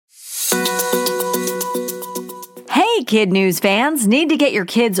Kid News fans, need to get your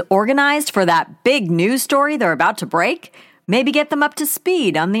kids organized for that big news story they're about to break? Maybe get them up to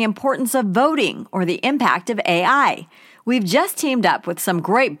speed on the importance of voting or the impact of AI. We've just teamed up with some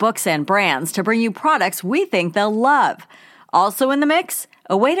great books and brands to bring you products we think they'll love. Also in the mix,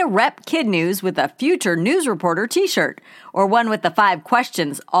 a way to rep Kid News with a future news reporter t-shirt, or one with the 5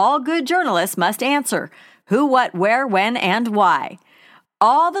 questions all good journalists must answer: who, what, where, when, and why.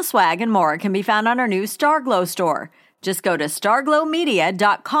 All the swag and more can be found on our new Starglow store. Just go to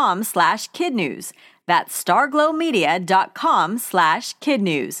starglowmedia.com/kidnews. That's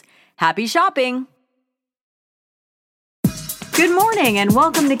starglowmedia.com/kidnews. Happy shopping! Good morning and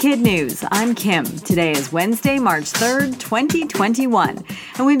welcome to Kid News. I'm Kim. Today is Wednesday, March 3rd, 2021.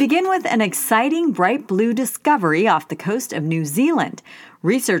 And we begin with an exciting bright blue discovery off the coast of New Zealand.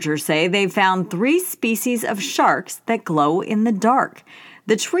 Researchers say they've found 3 species of sharks that glow in the dark.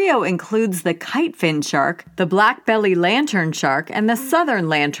 The trio includes the kitefin shark, the black-belly lantern shark, and the southern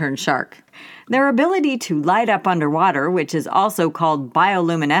lantern shark. Their ability to light up underwater, which is also called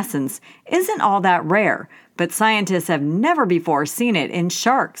bioluminescence, isn't all that rare, but scientists have never before seen it in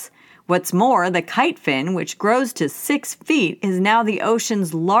sharks. What's more, the kitefin, which grows to 6 feet, is now the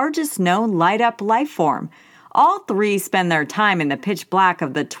ocean's largest known light-up life form. All 3 spend their time in the pitch black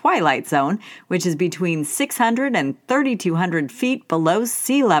of the twilight zone, which is between 600 and 3,200 feet below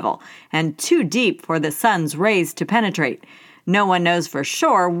sea level, and too deep for the sun's rays to penetrate. No one knows for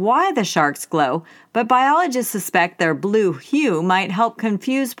sure why the sharks glow, but biologists suspect their blue hue might help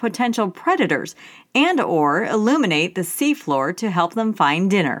confuse potential predators and/or illuminate the seafloor to help them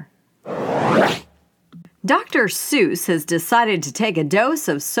find dinner. Dr. Seuss has decided to take a dose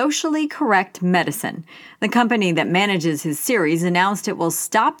of socially correct medicine. The company that manages his series announced it will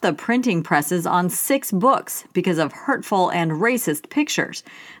stop the printing presses on 6 books because of hurtful and racist pictures.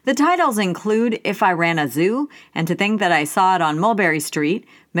 The titles include If I Ran a Zoo, and To Think That I Saw It on Mulberry Street,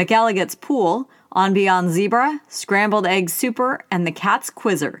 McElligot's Pool, On Beyond Zebra, Scrambled Egg Super, and The Cat's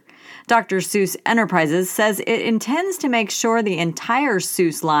Quizzer. Dr. Seuss Enterprises says it intends to make sure the entire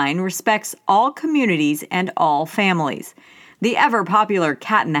Seuss line respects all communities and all families. The ever-popular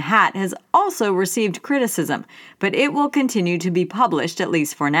Cat in the Hat has also received criticism, but it will continue to be published, at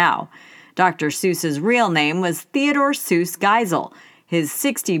least for now. Dr. Seuss's real name was Theodore Seuss Geisel. His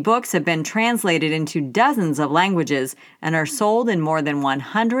 60 books have been translated into dozens of languages and are sold in more than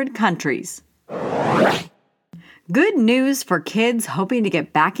 100 countries. Good news for kids hoping to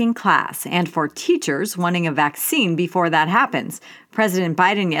get back in class and for teachers wanting a vaccine before that happens. President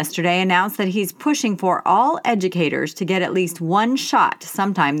Biden yesterday announced that he's pushing for all educators to get at least 1 shot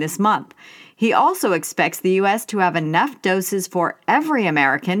sometime this month. He also expects the U.S. to have enough doses for every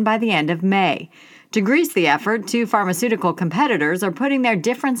American by the end of May. To grease the effort, 2 pharmaceutical competitors are putting their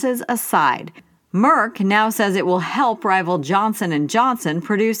differences aside. Merck now says it will help rival Johnson & Johnson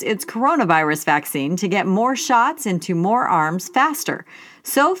produce its coronavirus vaccine to get more shots into more arms faster.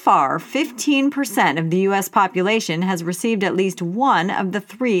 So far, 15% of the U.S. population has received at least one of the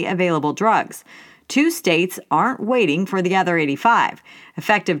 3 available drugs. 2 states aren't waiting for the other 85.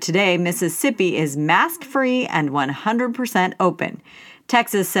 Effective today, Mississippi is mask-free and 100% open.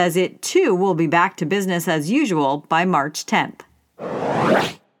 Texas says it, too, will be back to business as usual by March 10th.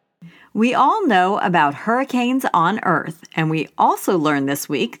 We all know about hurricanes on Earth, and we also learned this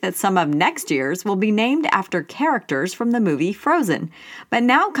week that some of next year's will be named after characters from the movie Frozen. But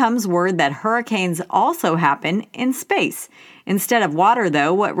now comes word that hurricanes also happen in space. Instead of water,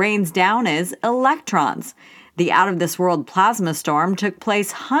 though, what rains down is electrons. The out-of-this-world plasma storm took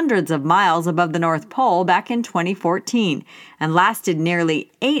place hundreds of miles above the North Pole back in 2014 and lasted nearly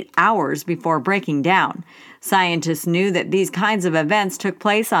 8 hours before breaking down. Scientists knew that these kinds of events took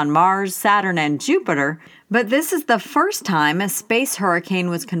place on Mars, Saturn, and Jupiter, but this is the first time a space hurricane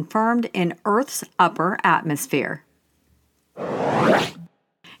was confirmed in Earth's upper atmosphere.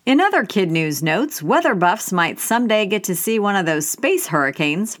 In other Kid News notes, weather buffs might someday get to see one of those space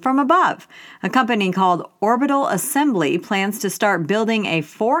hurricanes from above. A company called Orbital Assembly plans to start building a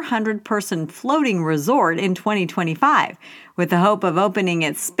 400-person floating resort in 2025, with the hope of opening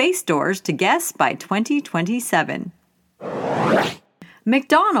its space doors to guests by 2027.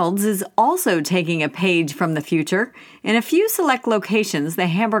 McDonald's is also taking a page from the future. In a few select locations, the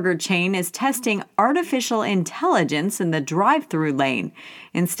hamburger chain is testing artificial intelligence in the drive-thru lane.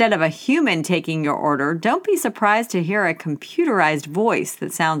 Instead of a human taking your order, don't be surprised to hear a computerized voice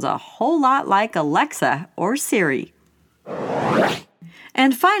that sounds a whole lot like Alexa or Siri.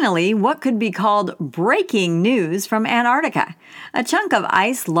 And finally, what could be called breaking news from Antarctica. A chunk of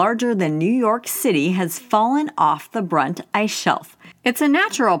ice larger than New York City has fallen off the Brunt ice shelf. It's a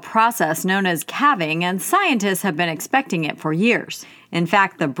natural process known as calving, and scientists have been expecting it for years. In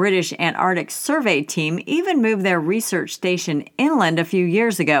fact, the British Antarctic Survey team even moved their research station inland a few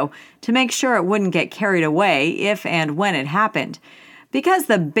years ago to make sure it wouldn't get carried away if and when it happened. Because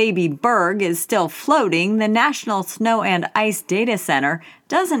the baby Berg is still floating, the National Snow and Ice Data Center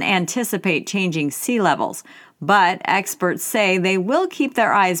doesn't anticipate changing sea levels. But experts say they will keep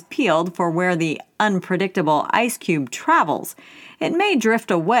their eyes peeled for where the unpredictable ice cube travels. It may drift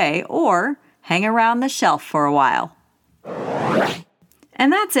away or hang around the shelf for a while.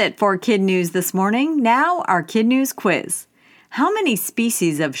 And that's it for Kid News this morning. Now, our Kid News quiz. How many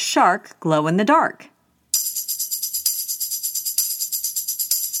species of shark glow in the dark?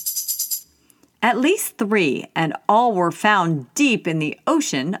 At least 3, and all were found deep in the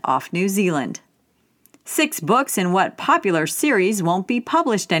ocean off New Zealand. 6 books in what popular series won't be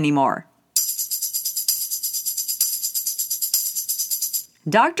published anymore?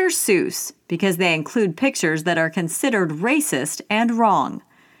 Dr. Seuss, because they include pictures that are considered racist and wrong.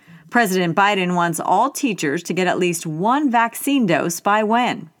 President Biden wants all teachers to get at least 1 vaccine dose by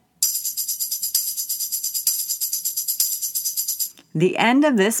when? The end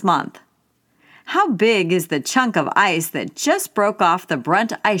of this month. How big is the chunk of ice that just broke off the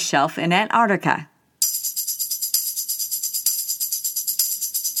Brunt ice shelf in Antarctica?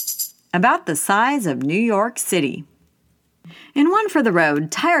 About the size of New York City. In One for the Road,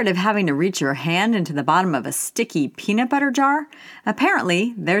 tired of having to reach your hand into the bottom of a sticky peanut butter jar?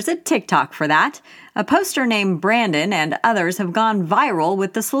 Apparently, there's a TikTok for that. A poster named Brandon and others have gone viral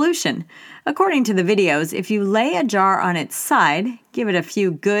with the solution. According to the videos, if you lay a jar on its side, give it a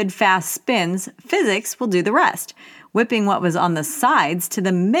few good, fast spins, physics will do the rest, whipping what was on the sides to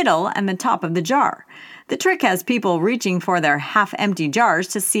the middle and the top of the jar. The trick has people reaching for their half-empty jars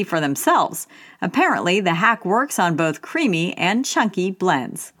to see for themselves. Apparently, the hack works on both creamy and chunky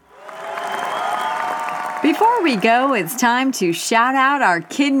blends. Before we go, it's time to shout out our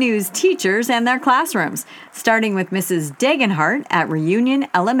Kid News teachers and their classrooms, starting with Mrs. Degenhart at Reunion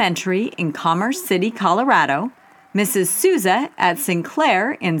Elementary in Commerce City, Colorado, Mrs. Souza at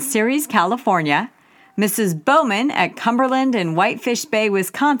Sinclair in Ceres, California, Mrs. Bowman at Cumberland in Whitefish Bay,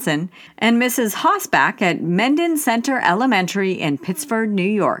 Wisconsin, and Mrs. Hosbach at Menden Center Elementary in Pittsford, New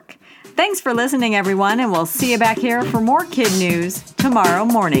York. Thanks for listening, everyone, and we'll see you back here for more Kid News tomorrow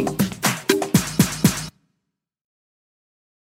morning.